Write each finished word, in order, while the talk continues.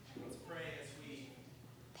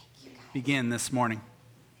begin this morning.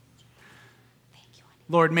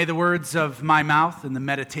 Lord, may the words of my mouth and the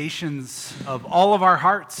meditations of all of our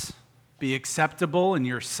hearts be acceptable in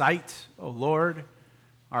your sight, O Lord,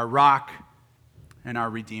 our rock and our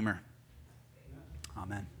Redeemer.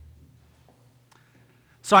 Amen.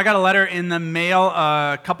 So I got a letter in the mail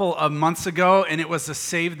a couple of months ago, and it was a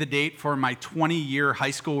save the date for my 20-year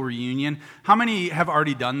high school reunion. How many have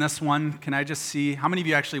already done this one? Can I just see? How many of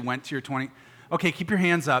you actually went to your 20? Okay, keep your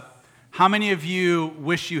hands up. How many of you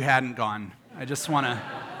wish you hadn't gone? I just want to,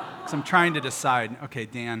 because I'm trying to decide. Okay,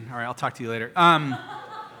 Dan, all right, I'll talk to you later.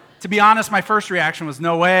 To be honest, my first reaction was,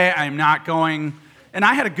 no way, I'm not going. And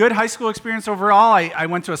I had a good high school experience overall. I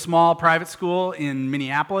went to a small private school in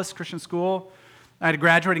Minneapolis, Christian school. I had a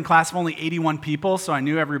graduating class of only 81 people, so I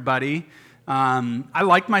knew everybody. I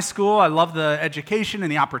liked my school. I loved the education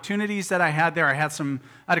and the opportunities that I had there. I had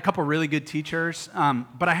a couple really good teachers,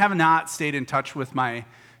 but I have not stayed in touch with my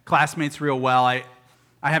classmates real well.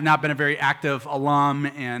 I have not been a very active alum,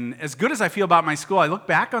 and as good as I feel about my school, I look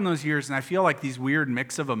back on those years and I feel like these weird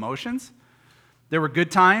mix of emotions. There were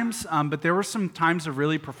good times, but there were some times of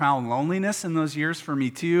really profound loneliness in those years for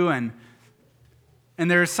me too, and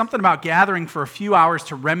there's something about gathering for a few hours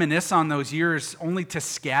to reminisce on those years only to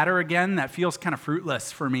scatter again that feels kind of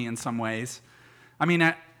fruitless for me in some ways. I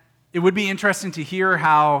mean, it would be interesting to hear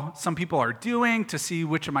how some people are doing, to see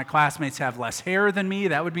which of my classmates have less hair than me.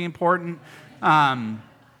 That would be important.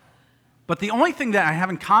 But the only thing that I have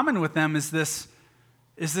in common with them is this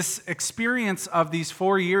experience of these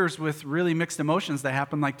 4 years with really mixed emotions that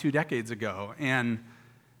happened like 2 decades ago. And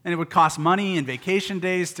it would cost money and vacation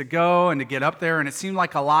days to go and to get up there, and it seemed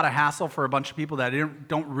like a lot of hassle for a bunch of people that I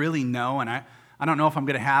don't really know, and I don't know if I'm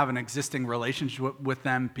going to have an existing relationship with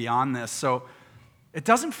them beyond this. So it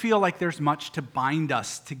doesn't feel like there's much to bind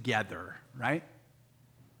us together, right?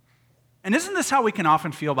 And isn't this how we can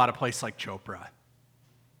often feel about a place like Chopra?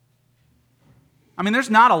 I mean, there's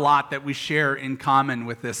not a lot that we share in common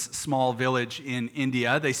with this small village in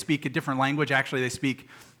India. They speak a different language. Actually, they speak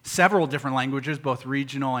several different languages, both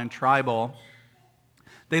regional and tribal.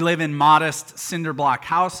 They live in modest cinder block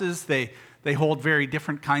houses. They hold very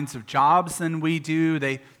different kinds of jobs than we do.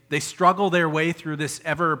 They struggle their way through this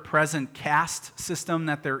ever-present caste system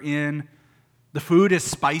that they're in. The food is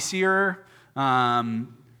spicier, and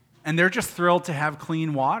they're just thrilled to have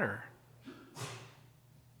clean water.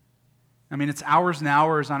 I mean, it's hours and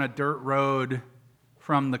hours on a dirt road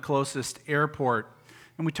from the closest airport.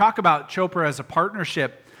 And we talk about Chopra as a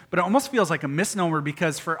partnership, but it almost feels like a misnomer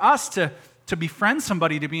because for us to befriend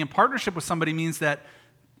somebody, to be in partnership with somebody means that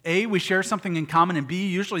A, we share something in common, and B,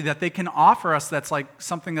 usually that they can offer us that's like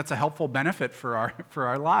something that's a helpful benefit for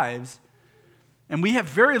our lives. And we have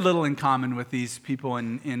very little in common with these people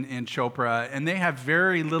in Chopra, and they have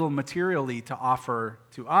very little materially to offer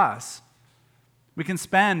to us. We can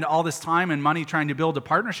spend all this time and money trying to build a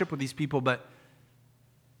partnership with these people, but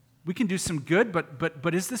we can do some good,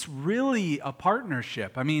 but is this really a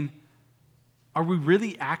partnership? I mean, are we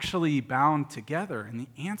really actually bound together? And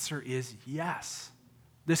the answer is yes.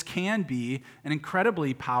 This can be an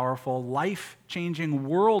incredibly powerful, life-changing,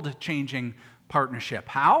 world-changing partnership.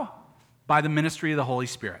 How? By the ministry of the Holy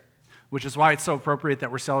Spirit, which is why it's so appropriate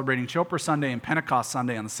that we're celebrating Chopra Sunday and Pentecost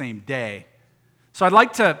Sunday on the same day. So I'd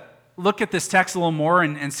like to look at this text a little more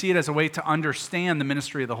and see it as a way to understand the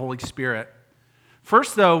ministry of the Holy Spirit.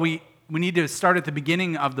 First, though, we need to start at the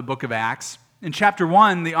beginning of the book of Acts. In chapter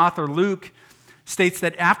 1, the author Luke states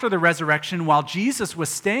that after the resurrection, while Jesus was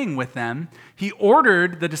staying with them, he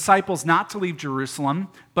ordered the disciples not to leave Jerusalem,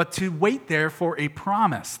 but to wait there for a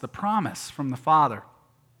promise, the promise from the Father.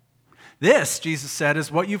 This, Jesus said,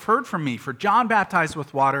 is what you've heard from me. For John baptized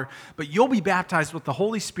with water, but you'll be baptized with the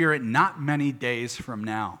Holy Spirit not many days from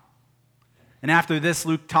now. And after this,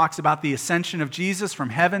 Luke talks about the ascension of Jesus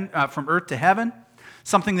from earth to heaven,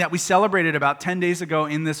 something that we celebrated about 10 days ago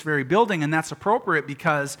in this very building, and that's appropriate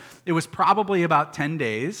because it was probably about 10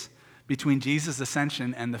 days between Jesus'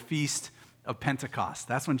 ascension and the Feast of Pentecost.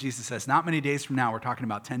 That's when Jesus says, not many days from now, we're talking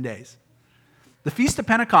about 10 days. The Feast of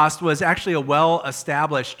Pentecost was actually a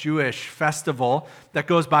well-established Jewish festival that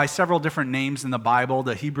goes by several different names in the Bible.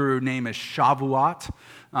 The Hebrew name is Shavuot,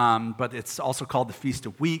 but it's also called the Feast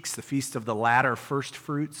of Weeks, the Feast of the Latter First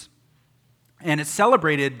Fruits. And it's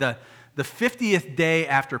celebrated the 50th day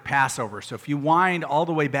after Passover. So if you wind all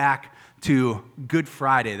the way back to Good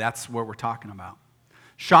Friday, that's what we're talking about.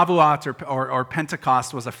 Shavuot or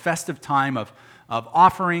Pentecost was a festive time of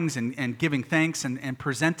offerings and giving thanks and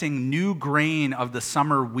presenting new grain of the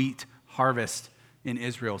summer wheat harvest in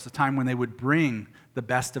Israel. It's a time when they would bring the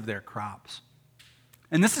best of their crops.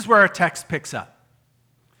 And this is where our text picks up.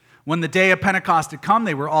 When the day of Pentecost had come,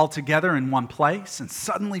 they were all together in one place, and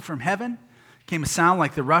suddenly from heaven came a sound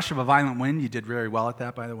like the rush of a violent wind. You did very well at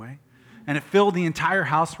that, by the way. And it filled the entire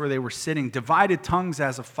house where they were sitting. Divided tongues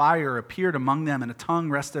as of fire appeared among them, and a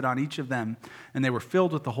tongue rested on each of them. And they were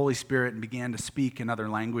filled with the Holy Spirit and began to speak in other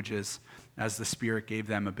languages as the Spirit gave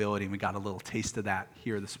them ability. And we got a little taste of that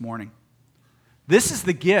here this morning. This is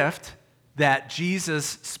the gift that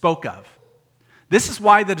Jesus spoke of. This is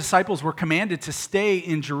why the disciples were commanded to stay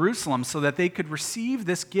in Jerusalem so that they could receive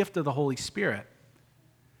this gift of the Holy Spirit.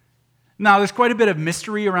 Now, there's quite a bit of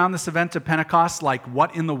mystery around this event of Pentecost, like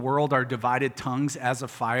what in the world are divided tongues as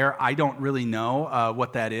of fire? I don't really know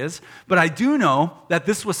what that is, but I do know that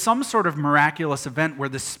this was some sort of miraculous event where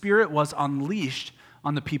the Spirit was unleashed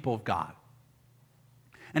on the people of God.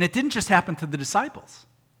 And it didn't just happen to the disciples.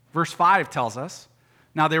 Verse 5 tells us,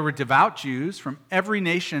 now there were devout Jews from every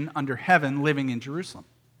nation under heaven living in Jerusalem.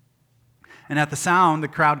 And at the sound, the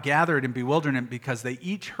crowd gathered in bewilderment because they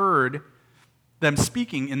each heard them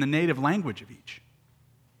speaking in the native language of each.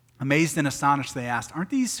 Amazed and astonished, they asked, aren't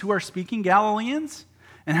these who are speaking Galileans?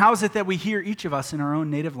 And how is it that we hear each of us in our own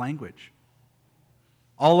native language?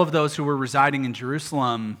 All of those who were residing in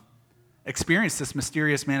Jerusalem experienced this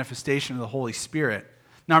mysterious manifestation of the Holy Spirit.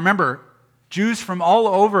 Now remember, Jews from all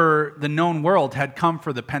over the known world had come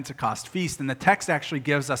for the Pentecost feast, and the text actually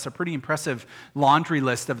gives us a pretty impressive laundry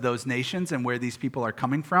list of those nations and where these people are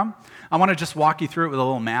coming from. I want to just walk you through it with a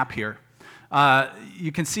little map here.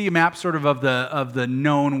 You can see a map sort of the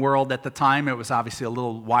known world at the time. It was obviously a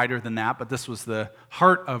little wider than that, but this was the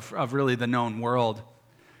heart of really the known world.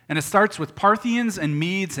 And it starts with Parthians and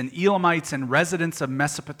Medes and Elamites and residents of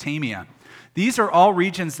Mesopotamia. These are all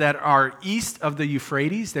regions that are east of the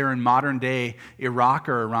Euphrates. They're in modern-day Iraq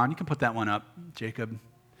or Iran. You can put that one up, Jacob.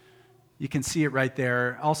 You can see it right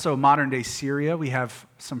there. Also, modern-day Syria. We have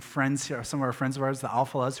some friends here, some of our friends of ours, the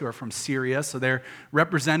Alphalas, who are from Syria. So they're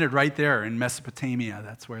represented right there in Mesopotamia.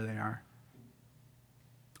 That's where they are.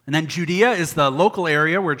 And then Judea is the local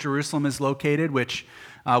area where Jerusalem is located, which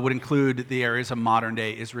would include the areas of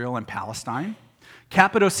modern-day Israel and Palestine.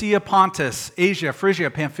 Cappadocia, Pontus, Asia, Phrygia,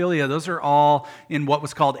 Pamphylia, those are all in what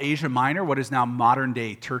was called Asia Minor, what is now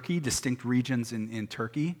modern-day Turkey, distinct regions in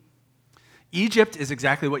Turkey. Egypt is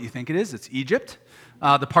exactly what you think it is. It's Egypt.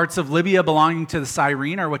 The parts of Libya belonging to the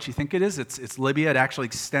Cyrene are what you think it is. It's Libya. It actually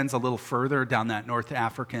extends a little further down that North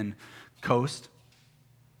African coast.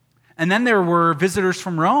 And then there were visitors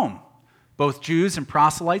from Rome, both Jews and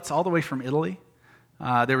proselytes, all the way from Italy.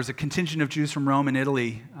 There was a contingent of Jews from Rome and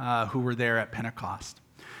Italy who were there at Pentecost.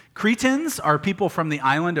 Cretans are people from the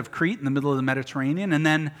island of Crete in the middle of the Mediterranean, and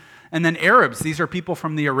then Arabs. These are people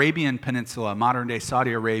from the Arabian Peninsula, modern-day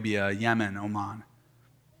Saudi Arabia, Yemen, Oman.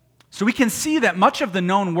 So we can see that much of the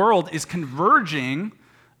known world is converging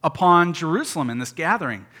upon Jerusalem in this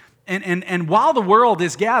gathering. And while the world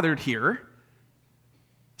is gathered here,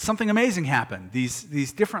 something amazing happened.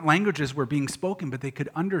 These different languages were being spoken, but they could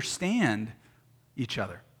understand each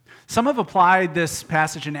other. Some have applied this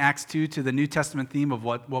passage in Acts 2 to the New Testament theme of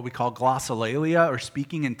what we call glossolalia, or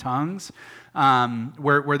speaking in tongues,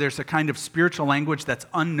 where there's a kind of spiritual language that's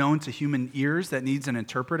unknown to human ears that needs an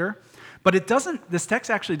interpreter. But this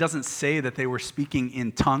text actually doesn't say that they were speaking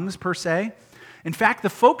in tongues per se. In fact, the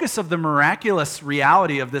focus of the miraculous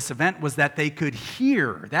reality of this event was that they could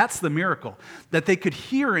hear. That's the miracle, that they could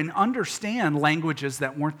hear and understand languages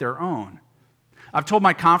that weren't their own. I've told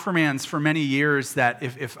my confirmands for many years that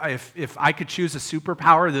if I could choose a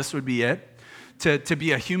superpower, this would be it. To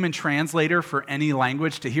be a human translator for any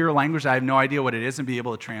language, to hear a language I have no idea what it is and be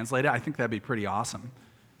able to translate it, I think that'd be pretty awesome.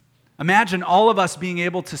 Imagine all of us being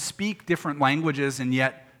able to speak different languages and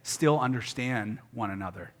yet still understand one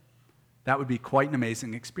another. That would be quite an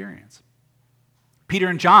amazing experience. Peter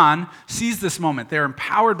and John seize this moment. They're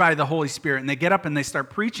empowered by the Holy Spirit, and they get up and they start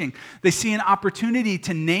preaching. They see an opportunity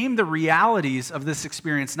to name the realities of this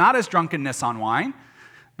experience, not as drunkenness on wine,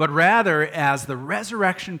 but rather as the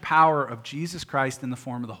resurrection power of Jesus Christ in the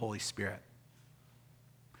form of the Holy Spirit.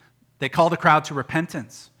 They call the crowd to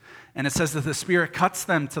repentance, and it says that the Spirit cuts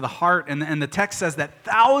them to the heart, and the text says that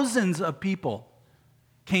thousands of people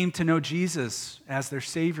came to know Jesus as their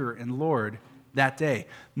Savior and Lord that day.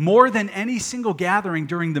 More than any single gathering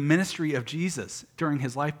during the ministry of Jesus, during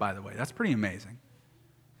his life, by the way. That's pretty amazing.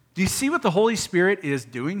 Do you see what the Holy Spirit is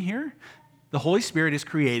doing here? The Holy Spirit is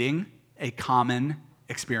creating a common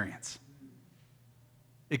experience.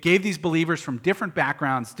 It gave these believers from different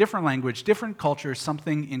backgrounds, different language, different cultures,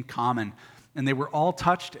 something in common. And they were all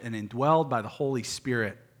touched and indwelled by the Holy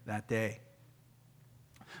Spirit that day.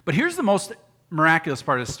 But here's the most miraculous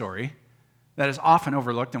part of the story. that is often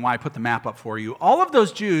overlooked and why I put the map up for you. All of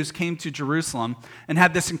those Jews came to Jerusalem and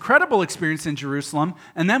had this incredible experience in Jerusalem,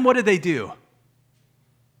 and then what did they do?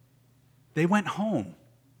 They went home.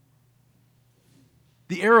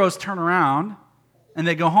 The arrows turn around and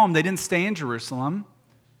they go home. They didn't stay in Jerusalem.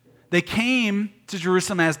 They came to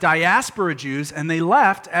Jerusalem as diaspora Jews, and they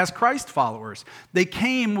left as Christ followers. They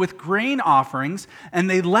came with grain offerings, and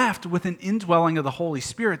they left with an indwelling of the Holy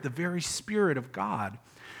Spirit, the very Spirit of God.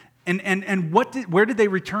 And where did they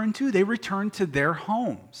return to? They returned to their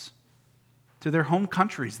homes, to their home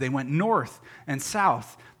countries. They went north and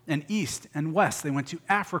south and east and west. They went to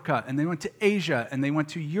Africa, and they went to Asia, and they went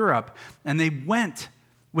to Europe, and they went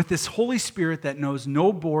with this Holy Spirit that knows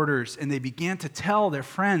no borders, and they began to tell their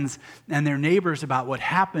friends and their neighbors about what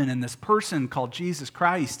happened in this person called Jesus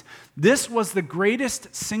Christ. This was the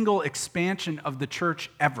greatest single expansion of the church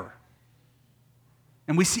ever.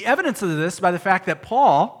 And we see evidence of this by the fact that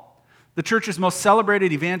Paul, the church's most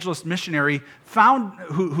celebrated evangelist missionary,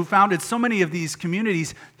 who founded so many of these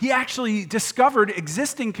communities, he actually discovered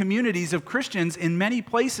existing communities of Christians in many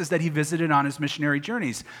places that he visited on his missionary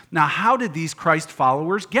journeys. Now, how did these Christ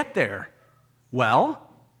followers get there? Well,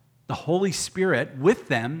 the Holy Spirit with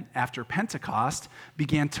them after Pentecost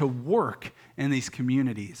began to work in these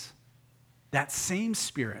communities. That same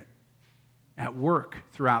Spirit at work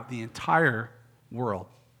throughout the entire world.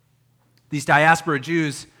 These diaspora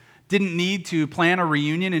Jews didn't need to plan a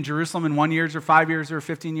reunion in Jerusalem in 1 year or 5 years or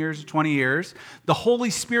 15 years or 20 years. The Holy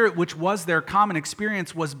Spirit, which was their common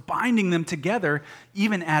experience, was binding them together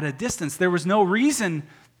even at a distance. There was no reason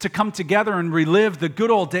to come together and relive the good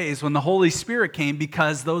old days when the Holy Spirit came,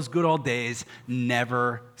 because those good old days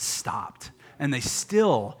never stopped. And they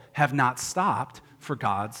still have not stopped for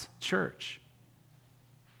God's church.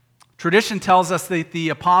 Tradition tells us that the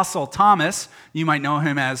Apostle Thomas, you might know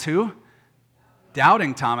him as who?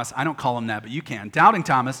 Doubting Thomas. I don't call him that, but you can. Doubting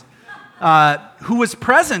Thomas, who was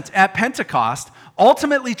present at Pentecost,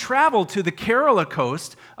 ultimately traveled to the Kerala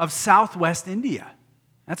coast of southwest India.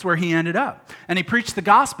 That's where he ended up. And he preached the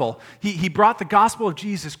gospel. He brought the gospel of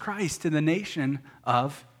Jesus Christ to the nation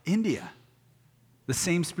of India. The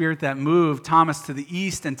same Spirit that moved Thomas to the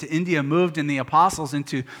east and to India moved in the apostles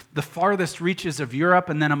into the farthest reaches of Europe,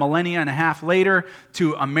 and then a millennia and a half later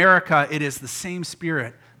to America. It is the same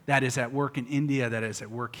Spirit that is at work in India, that is at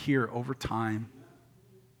work here over time.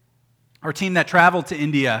 Our team that traveled to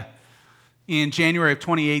India in January of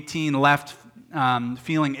 2018 left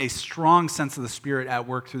feeling a strong sense of the Spirit at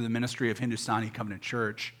work through the ministry of Hindustani Covenant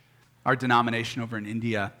Church, our denomination over in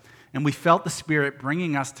India. And we felt the Spirit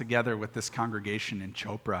bringing us together with this congregation in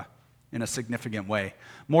Chopra in a significant way.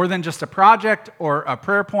 More than just a project or a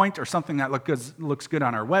prayer point or something that looks good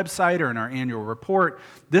on our website or in our annual report.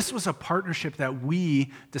 This was a partnership that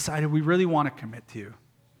we decided we really want to commit to.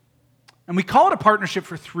 And we call it a partnership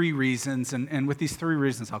for 3 reasons, and with these 3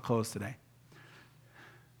 reasons I'll close today.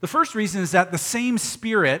 The first reason is that the same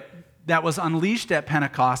Spirit that was unleashed at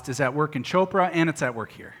Pentecost is at work in Chopra, and it's at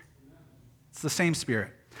work here. It's the same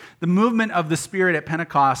Spirit. The movement of the Spirit at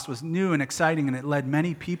Pentecost was new and exciting, and it led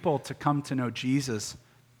many people to come to know Jesus.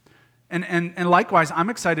 And likewise, I'm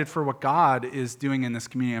excited for what God is doing in this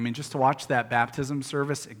community. I mean, just to watch that baptism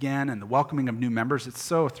service again and the welcoming of new members, it's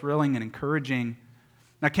so thrilling and encouraging. And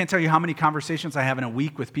I can't tell you how many conversations I have in a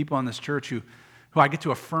week with people in this church who I get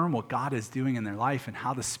to affirm what God is doing in their life and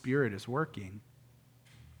how the Spirit is working.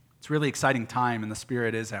 It's a really exciting time, and the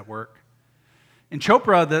Spirit is at work. In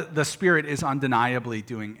Chopra, the Spirit is undeniably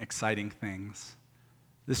doing exciting things.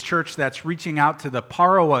 This church that's reaching out to the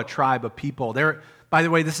Parawa tribe of people. By the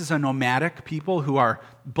way, this is a nomadic people who are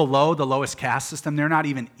below the lowest caste system. They're not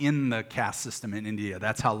even in the caste system in India.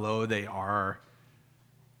 That's how low they are.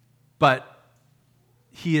 But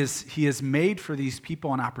he has made for these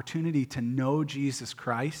people an opportunity to know Jesus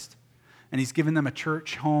Christ. And he's given them a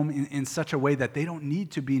church home in such a way that they don't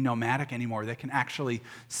need to be nomadic anymore. They can actually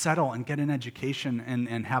settle and get an education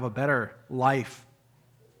and have a better life.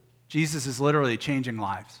 Jesus is literally changing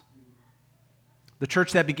lives. The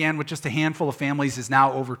church that began with just a handful of families is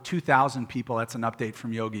now over 2,000 people. That's an update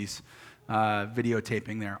from Yogi's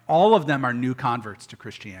videotaping there. All of them are new converts to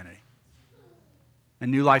Christianity.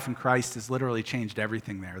 And new life in Christ has literally changed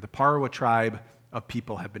everything there. The Parawa tribe of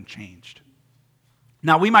people have been changed.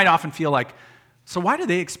 Now, we might often feel like, so why do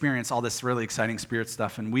they experience all this really exciting Spirit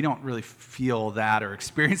stuff and we don't really feel that or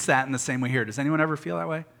experience that in the same way here? Does anyone ever feel that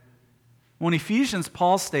way? Well, in Ephesians,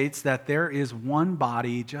 Paul states that there is one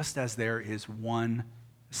body just as there is one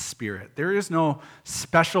Spirit. There is no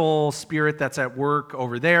special Spirit that's at work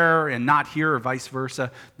over there and not here or vice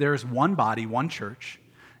versa. There is one body, one church,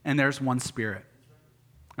 and there's one Spirit.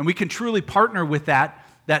 And we can truly partner with that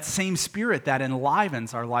that same Spirit that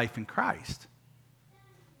enlivens our life in Christ.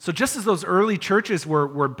 So just as those early churches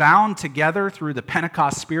were bound together through the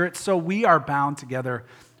Pentecost Spirit, so we are bound together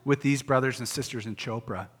with these brothers and sisters in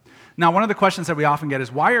Chopra. Now, one of the questions that we often get is,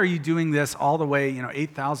 why are you doing this all the way,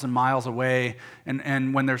 8,000 miles away,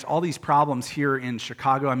 and when there's all these problems here in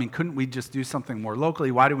Chicago? I mean, couldn't we just do something more locally?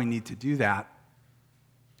 Why do we need to do that?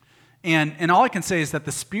 And all I can say is that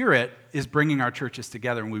the Spirit is bringing our churches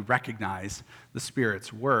together, and we recognize the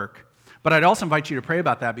Spirit's work. But I'd also invite you to pray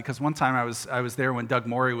about that, because one time I was there when Doug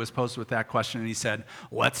Morey was posed with that question, and he said,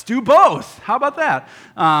 let's do both. How about that?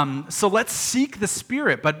 So let's seek the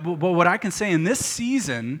Spirit. But what I can say in this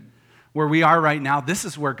season where we are right now, this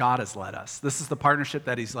is where God has led us. This is the partnership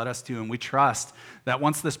that he's led us to, and we trust that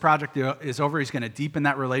once this project is over, he's going to deepen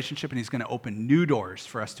that relationship, and he's going to open new doors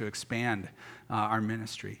for us to expand our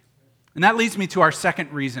ministry. And that leads me to our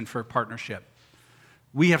second reason for partnership.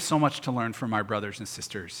 We have so much to learn from our brothers and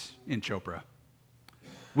sisters in Chopra.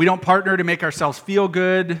 We don't partner to make ourselves feel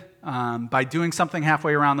good by doing something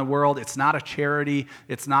halfway around the world. It's not a charity.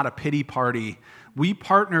 It's not a pity party. We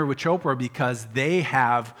partner with Chopra because they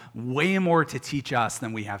have way more to teach us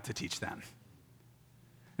than we have to teach them.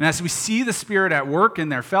 And as we see the Spirit at work in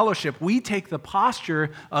their fellowship, we take the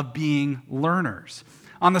posture of being learners.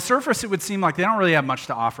 On the surface, it would seem like they don't really have much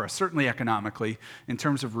to offer us, certainly economically, in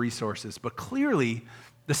terms of resources. But clearly,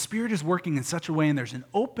 the Spirit is working in such a way, and there's an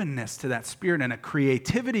openness to that Spirit and a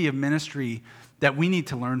creativity of ministry that we need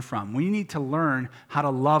to learn from. We need to learn how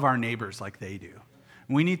to love our neighbors like they do.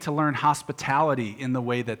 We need to learn hospitality in the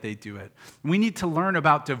way that they do it. We need to learn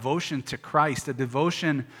about devotion to Christ, a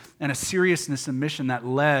devotion and a seriousness and mission that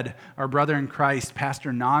led our brother in Christ,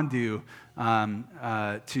 Pastor Nandu,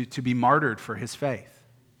 to be martyred for his faith.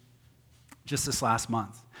 Just this last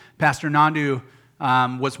month, Pastor Nandu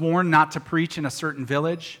was warned not to preach in a certain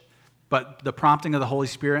village, but the prompting of the Holy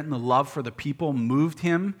Spirit and the love for the people moved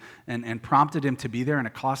him and prompted him to be there, and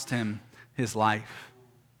it cost him his life.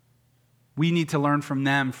 We need to learn from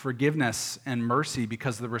them forgiveness and mercy,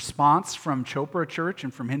 because the response from Chopra Church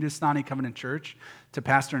and from Hindustani Covenant Church to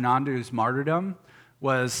Pastor Nandu's martyrdom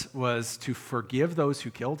was to forgive those who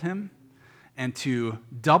killed him and to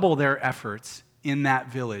double their efforts in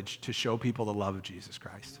that village to show people the love of Jesus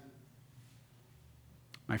Christ.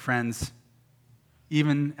 My friends,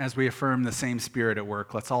 even as we affirm the same Spirit at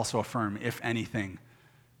work, let's also affirm, if anything,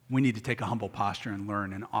 we need to take a humble posture and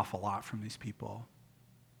learn an awful lot from these people.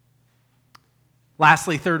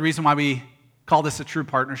 Lastly, third reason why we call this a true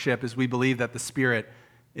partnership is we believe that the Spirit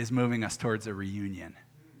is moving us towards a reunion.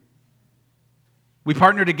 We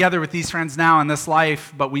partner together with these friends now in this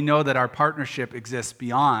life, but we know that our partnership exists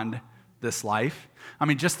beyond this life. I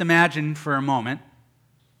mean, just imagine for a moment,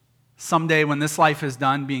 someday when this life is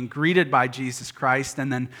done, being greeted by Jesus Christ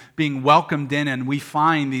and then being welcomed in, and we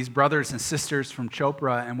find these brothers and sisters from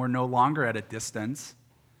Chopra, and we're no longer at a distance,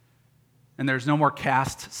 and there's no more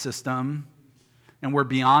caste system, and we're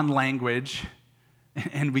beyond language,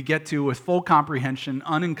 and we get to, with full comprehension,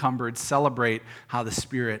 unencumbered, celebrate how the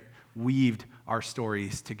Spirit weaved our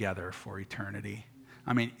stories together for eternity.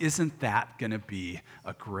 I mean, isn't that going to be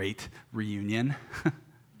a great reunion?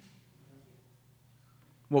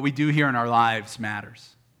 What we do here in our lives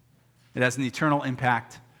matters. It has an eternal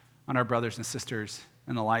impact on our brothers and sisters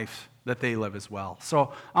and the life that they live as well.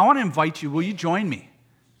 So I want to invite you, will you join me?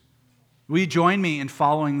 Will you join me in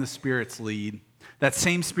following the Spirit's lead? That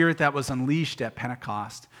same Spirit that was unleashed at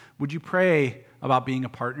Pentecost. Would you pray about being a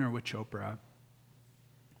partner with Chopra?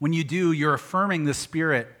 When you do, you're affirming the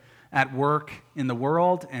Spirit at work in the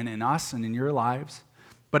world and in us and in your lives.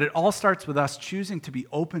 But it all starts with us choosing to be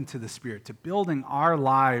open to the Spirit, to building our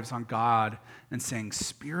lives on God and saying,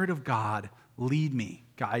 Spirit of God, lead me,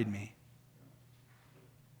 guide me.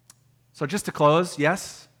 So just to close,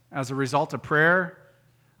 yes, as a result of prayer,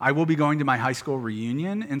 I will be going to my high school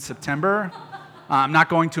reunion in September. I'm not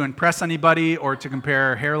going to impress anybody or to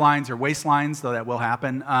compare hairlines or waistlines, though that will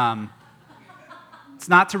happen. It's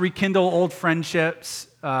not to rekindle old friendships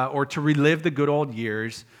or to relive the good old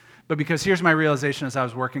years, but because here's my realization as I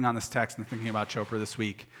was working on this text and thinking about Chopra this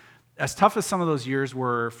week. As tough as some of those years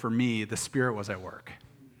were for me, the Spirit was at work.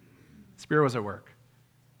 The Spirit was at work.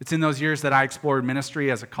 It's in those years that I explored ministry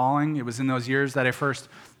as a calling. It was in those years that I first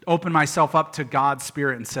opened myself up to God's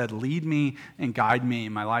Spirit and said, lead me and guide me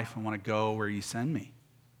in my life. I want to go where you send me.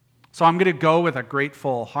 So I'm going to go with a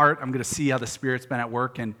grateful heart. I'm going to see how the Spirit's been at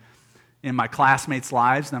work in my classmates'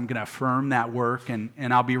 lives, and I'm going to affirm that work, and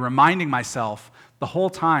I'll be reminding myself the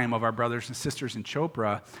whole time of our brothers and sisters in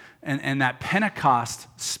Chopra and that Pentecost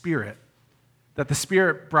Spirit, that the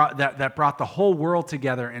Spirit brought that brought the whole world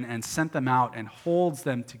together and sent them out and holds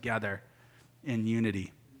them together in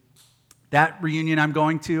unity. That reunion I'm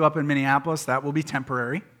going to up in Minneapolis, that will be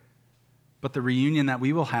temporary. But the reunion that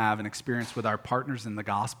we will have and experience with our partners in the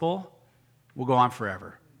gospel will go on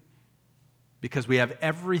forever. Because we have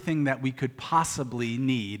everything that we could possibly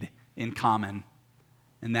need in common,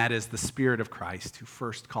 and that is the Spirit of Christ who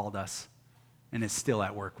first called us and is still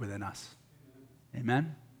at work within us.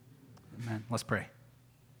 Amen? Amen. Let's pray.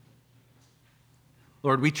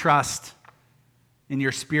 Lord, we trust in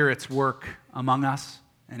your Spirit's work among us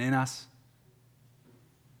and in us.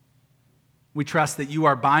 We trust that you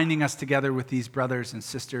are binding us together with these brothers and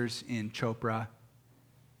sisters in Chopra.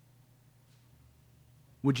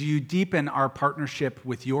 Would you deepen our partnership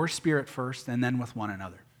with your Spirit first and then with one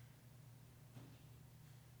another?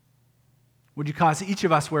 Would you cause each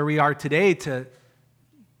of us where we are today to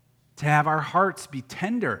have our hearts be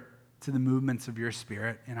tender to the movements of your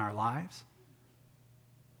Spirit in our lives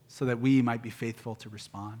so that we might be faithful to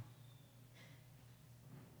respond?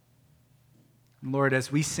 And Lord,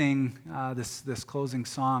 as we sing this closing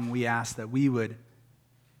song, we ask that we would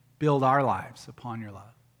build our lives upon your love.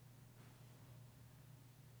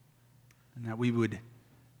 And that we would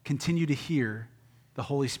continue to hear the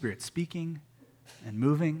Holy Spirit speaking and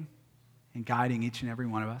moving and guiding each and every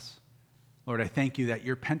one of us. Lord, I thank you that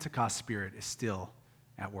your Pentecost Spirit is still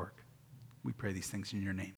at work. We pray these things in your name.